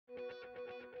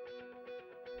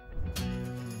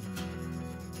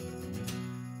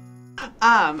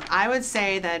I would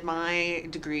say that my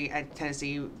degree at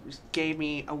Tennessee gave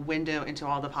me a window into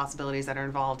all the possibilities that are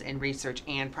involved in research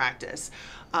and practice.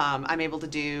 I'm able to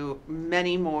do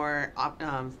many more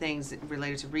things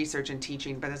related to research and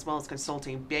teaching, but as well as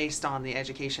consulting based on the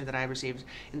education that I received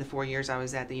in the 4 years I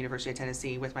was at the University of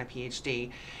Tennessee with my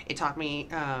PhD. It taught me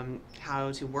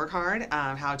how to work hard,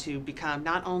 how to become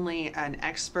not only an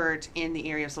expert in the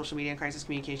area of social media and crisis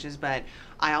communications, but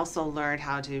I also learned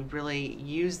how to really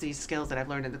use these skills that I've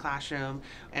learned in the classroom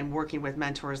and working with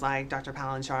mentors like Dr.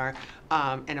 Palanchar,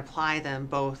 and apply them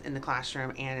both in the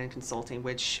classroom and in consulting,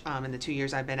 which in the 2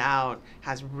 years I've been out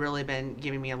has really been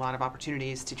giving me a lot of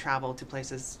opportunities to travel to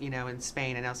places, in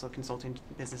Spain, and also consulting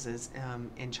businesses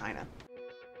in China.